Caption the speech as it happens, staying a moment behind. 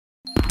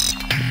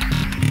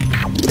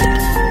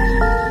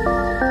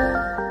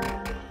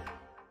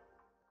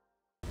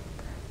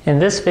In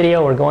this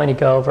video, we're going to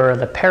go over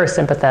the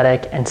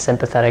parasympathetic and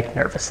sympathetic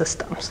nervous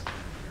systems.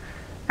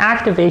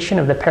 Activation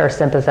of the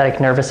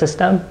parasympathetic nervous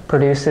system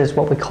produces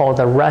what we call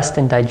the rest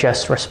and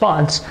digest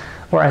response,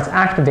 whereas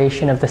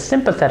activation of the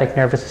sympathetic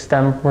nervous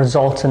system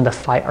results in the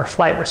fight or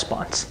flight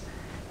response.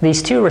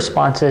 These two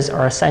responses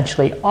are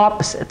essentially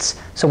opposites,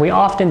 so we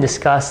often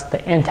discuss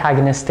the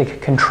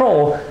antagonistic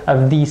control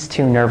of these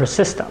two nervous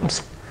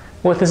systems.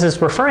 What this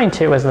is referring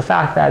to is the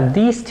fact that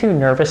these two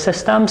nervous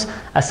systems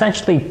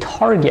essentially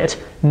target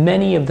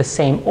many of the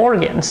same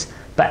organs,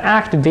 but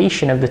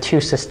activation of the two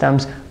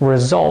systems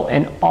result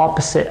in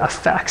opposite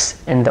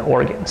effects in the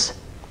organs.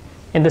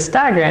 In this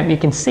diagram, you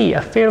can see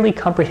a fairly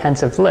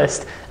comprehensive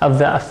list of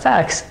the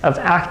effects of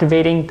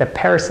activating the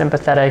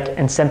parasympathetic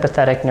and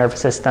sympathetic nervous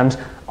systems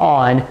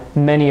on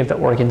many of the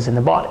organs in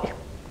the body.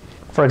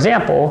 For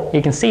example,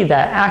 you can see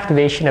that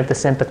activation of the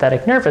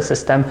sympathetic nervous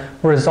system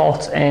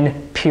results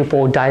in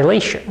pupil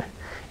dilation.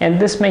 And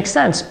this makes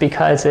sense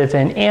because if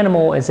an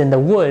animal is in the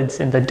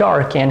woods in the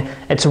dark and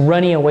it's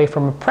running away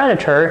from a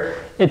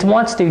predator, it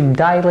wants to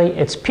dilate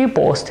its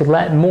pupils to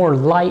let more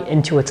light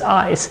into its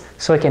eyes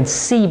so it can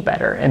see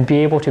better and be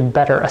able to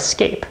better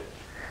escape.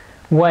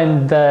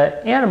 When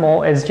the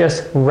animal is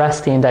just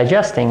resting and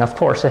digesting, of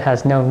course, it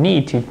has no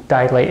need to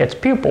dilate its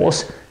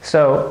pupils,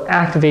 so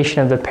activation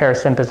of the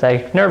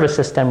parasympathetic nervous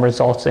system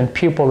results in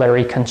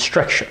pupillary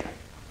constriction.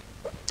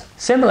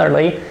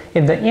 Similarly,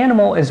 if the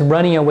animal is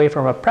running away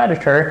from a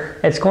predator,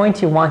 it's going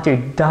to want to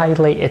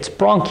dilate its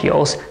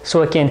bronchioles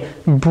so it can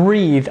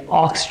breathe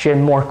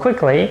oxygen more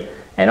quickly,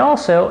 and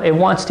also it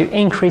wants to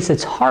increase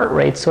its heart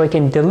rate so it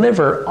can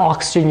deliver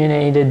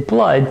oxygenated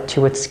blood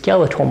to its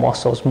skeletal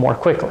muscles more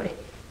quickly.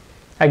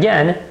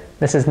 Again,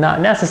 this is not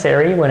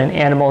necessary when an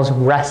animal is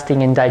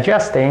resting and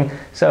digesting,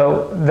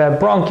 so the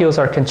bronchioles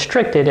are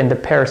constricted in the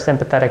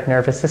parasympathetic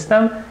nervous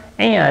system,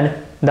 and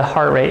the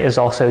heart rate is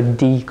also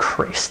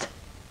decreased.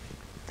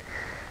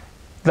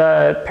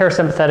 The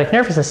parasympathetic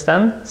nervous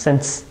system,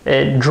 since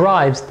it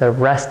drives the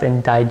rest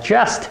and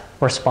digest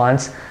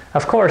response,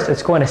 of course,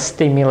 it's going to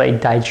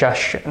stimulate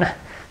digestion.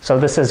 So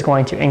this is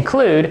going to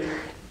include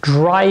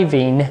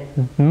driving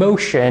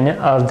motion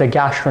of the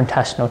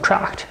gastrointestinal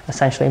tract,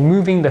 essentially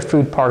moving the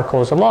food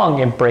particles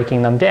along and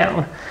breaking them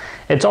down.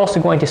 It's also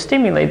going to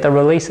stimulate the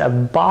release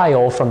of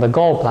bile from the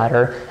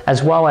gallbladder,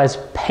 as well as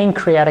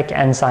pancreatic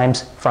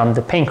enzymes from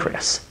the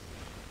pancreas.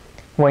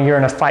 When you're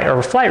in a fight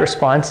or flight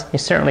response, you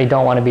certainly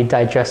don't want to be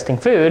digesting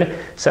food,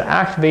 so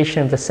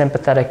activation of the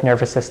sympathetic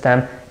nervous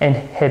system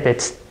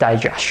inhibits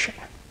digestion.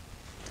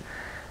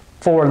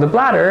 For the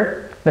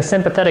bladder, the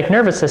sympathetic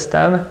nervous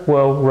system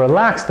will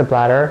relax the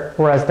bladder,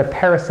 whereas the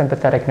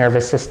parasympathetic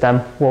nervous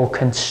system will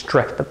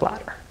constrict the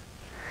bladder.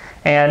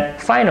 And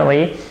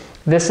finally,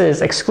 this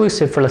is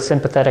exclusive for the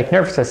sympathetic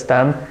nervous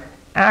system.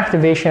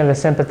 Activation of the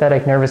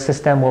sympathetic nervous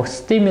system will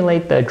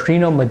stimulate the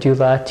adrenal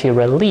medulla to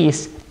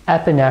release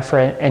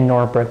epinephrine and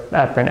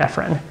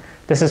norepinephrine.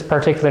 This is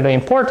particularly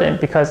important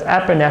because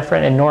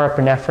epinephrine and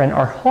norepinephrine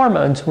are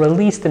hormones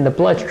released in the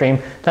bloodstream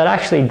that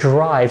actually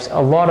drives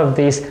a lot of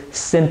these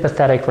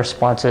sympathetic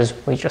responses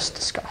we just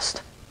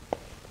discussed.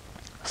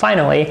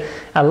 Finally,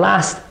 a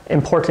last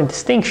important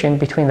distinction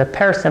between the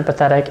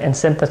parasympathetic and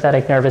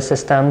sympathetic nervous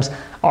systems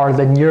are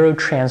the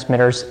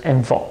neurotransmitters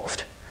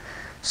involved.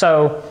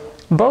 So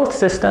both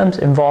systems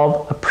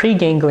involve a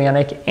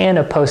preganglionic and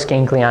a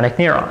postganglionic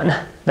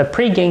neuron. The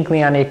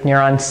preganglionic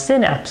neuron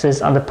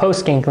synapses on the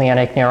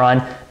postganglionic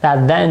neuron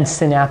that then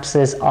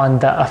synapses on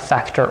the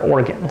effector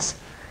organs.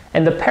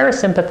 In the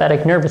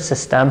parasympathetic nervous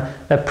system,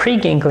 the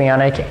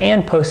preganglionic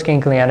and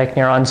postganglionic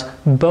neurons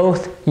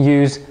both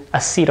use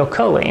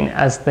acetylcholine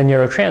as the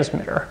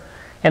neurotransmitter.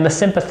 In the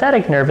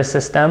sympathetic nervous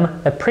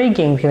system, the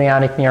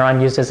preganglionic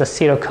neuron uses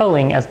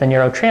acetylcholine as the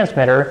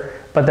neurotransmitter,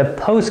 but the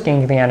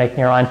postganglionic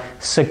neuron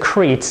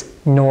secretes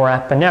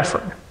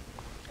norepinephrine.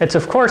 It's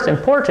of course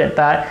important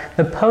that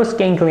the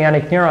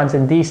postganglionic neurons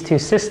in these two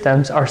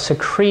systems are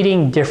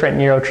secreting different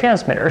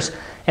neurotransmitters,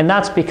 and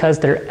that's because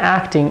they're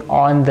acting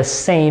on the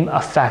same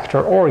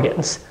effector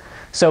organs.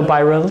 So by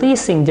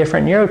releasing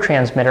different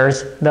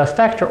neurotransmitters, the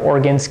effector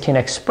organs can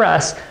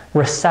express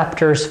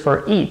receptors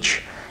for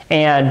each,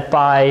 and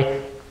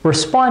by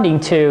responding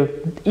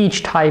to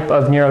each type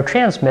of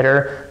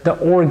neurotransmitter, the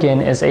organ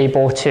is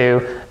able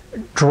to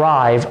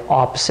drive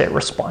opposite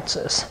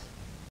responses.